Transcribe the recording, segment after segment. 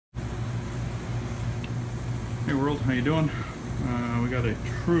Hey world, how you doing? We got a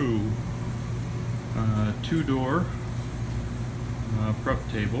true two-door prep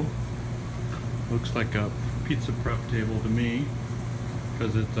table. Looks like a pizza prep table to me,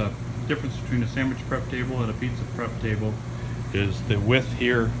 because it's a difference between a sandwich prep table and a pizza prep table is the width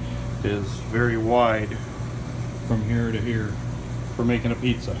here is very wide from here to here for making a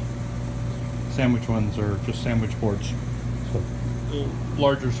pizza. Sandwich ones are just sandwich boards, so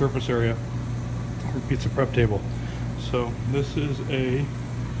larger surface area for pizza prep table. So this is a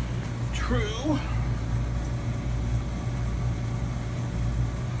true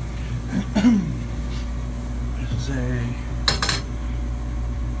this is a,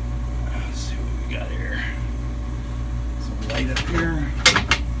 let's see what we got here. Some light up here.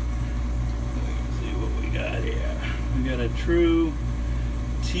 Let's see what we got here. We got a true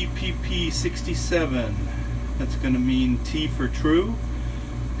TPP 67. That's going to mean T for true,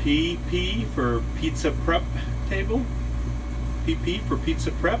 PP for pizza prep table, PP for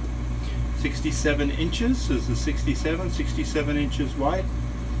pizza prep. 67 inches is the 67 inches wide.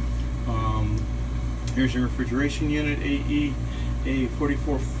 Here's your refrigeration unit, AE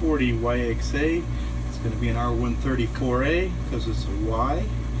A4440 YXA. It's going to be an R134A because it's a Y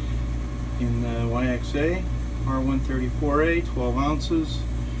in the YXA. R134A, 12 ounces.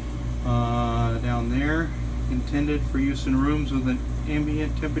 Down there, intended for use in rooms with an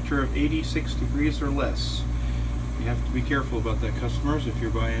ambient temperature of 86 degrees or less. You have to be careful about that, customers. If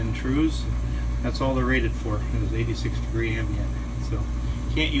you're buying trues, that's all they're rated for, is 86 degree ambient. So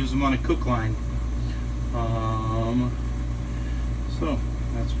you can't use them on a cook line. So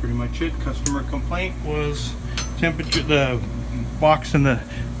that's pretty much it. Customer complaint was temperature. The box and the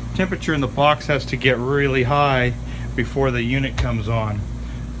temperature in the box has to get really high before the unit comes on.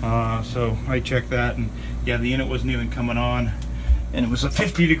 So I checked that, and yeah, the unit wasn't even coming on, and it was at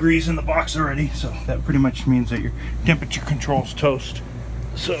 50 degrees in the box already. So that pretty much means that your temperature control's toast.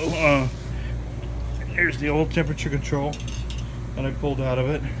 So here's the old temperature control that I pulled out of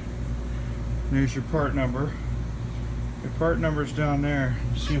it. There's your part number. Your part number's down there.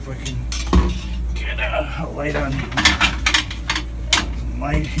 Let's see if I can get a light on. Some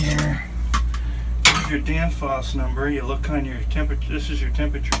light here. Here's your Danfoss number. You look on your temperature. This is your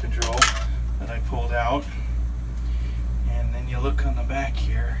temperature control that I pulled out. And then you look on the back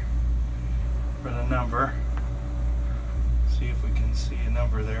here for the number. See if we can see a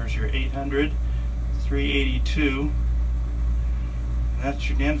number. There's your 800 382. That's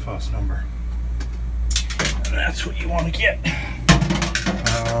your Danfoss number. And that's what you want to get.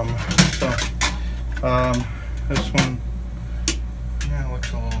 This one, yeah,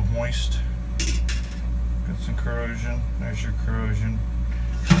 looks a little moist. Got some corrosion. There's your corrosion.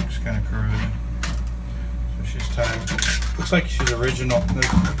 Looks kind of corroded. So she's tied. Looks like she's original.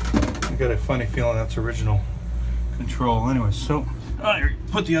 I got a funny feeling that's original control. Anyway, so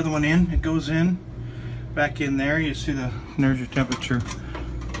put the other one in. It goes in. Back in there, you see there's your temperature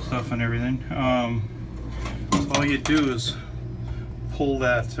stuff and everything. All you do is pull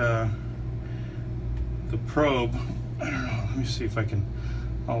that the probe. I don't know. Let me see if I can.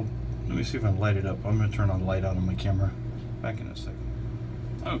 Let me see if I can light it up. I'm going to turn on the light on my camera. Back in a second.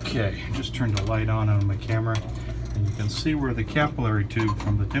 Okay, just turned the light on my camera, and you can see where the capillary tube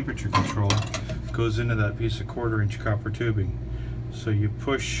from the temperature control goes into that piece of 1/4-inch copper tubing. So you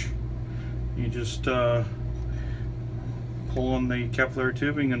push. You just pull on the capillary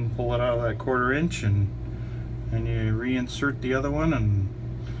tubing and pull it out of that 1/4-inch, and you reinsert the other one and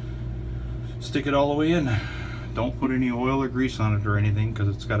stick it all the way in. Don't put any oil or grease on it or anything, because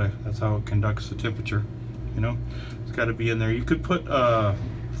it's gotta. That's how it conducts the temperature. You know, it's got to be in there. You could put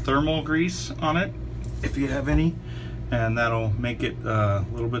thermal grease on it if you have any, and that'll make it a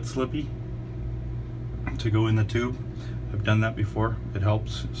little bit slippy to go in the tube. I've done that before. It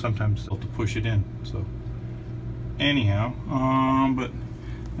helps sometimes to push it in. So anyhow, but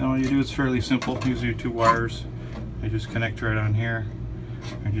all you do is fairly simple. These are your 2 wires. I just connect right on here.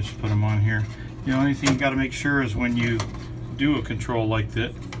 I just put them on here. The only thing you got to make sure is when you do a control like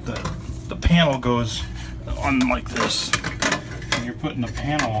that, the panel goes on like this. When you're putting the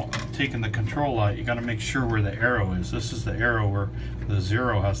panel, taking the control out, you got to make sure where the arrow is. This is the arrow where the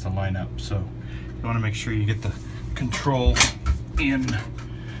 0 has to line up. So you want to make sure you get the control in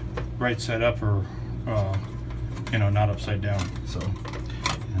right side up, or you know, not upside down. So,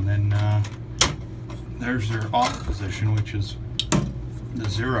 and then there's your off position, which is the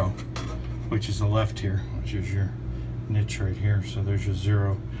 0, which is the left here, which is your niche right here. So there's your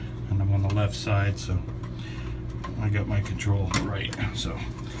 0, and I'm on the left side, so I got my control right. So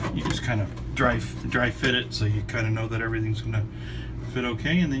you just kind of dry fit it, so you kind of know that everything's gonna fit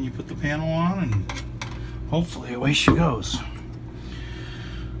okay, and then you put the panel on, and hopefully away she goes.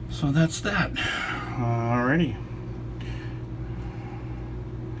 So that's that. Alrighty.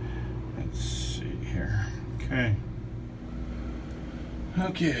 Let's see here. Okay.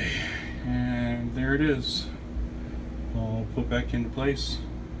 Okay, and there it is. I'll put back into place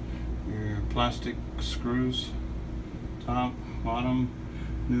your plastic screws, top, bottom,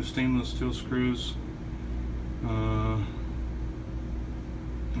 new stainless steel screws in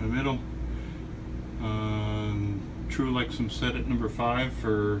the middle. True Lexum set at number 5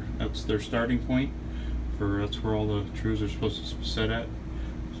 for that's their starting point. That's where all the trues are supposed to set at.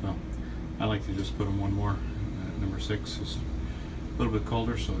 So I like to just put them one more. Number 6 is a little bit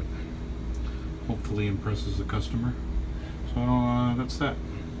colder, so it hopefully impresses the customer. So that's that.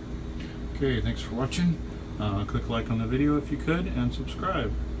 Okay, thanks for watching. Click like on the video if you could, and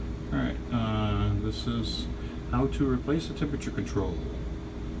subscribe. Alright, this is how to replace a temperature control.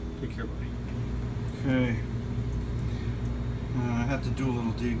 Take care, buddy. Okay. I had to do a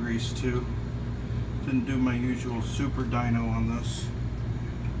little degrease too. Didn't do my usual super dyno on this,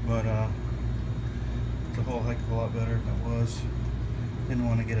 but it's a whole heck of a lot better than it was. Didn't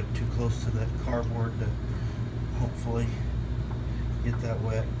want to get it too close to that cardboard to hopefully get that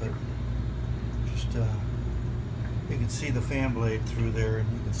wet, but just you can see the fan blade through there, and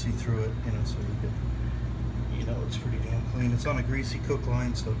you can see through it, you know, so you know it's pretty damn clean. It's on a greasy cook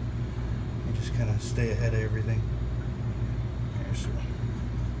line, so you just kind of stay ahead of everything.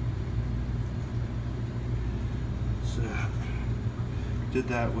 So did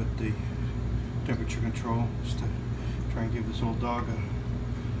that with the temperature control just to try and give this old dog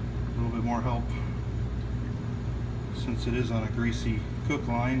a little bit more help, since it is on a greasy cook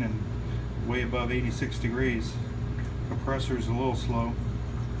line and way above 86 degrees. Compressor is a little slow.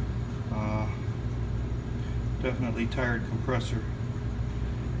 Definitely tired compressor,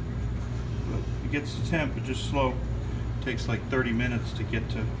 but it gets the temp, but just slow. Takes like 30 minutes to get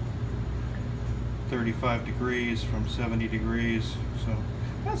to 35 degrees from 70 degrees, so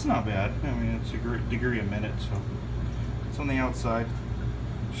that's not bad. I mean, it's a degree a minute, so it's on the outside.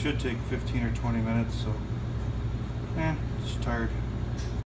 Should take 15 or 20 minutes, so just tired.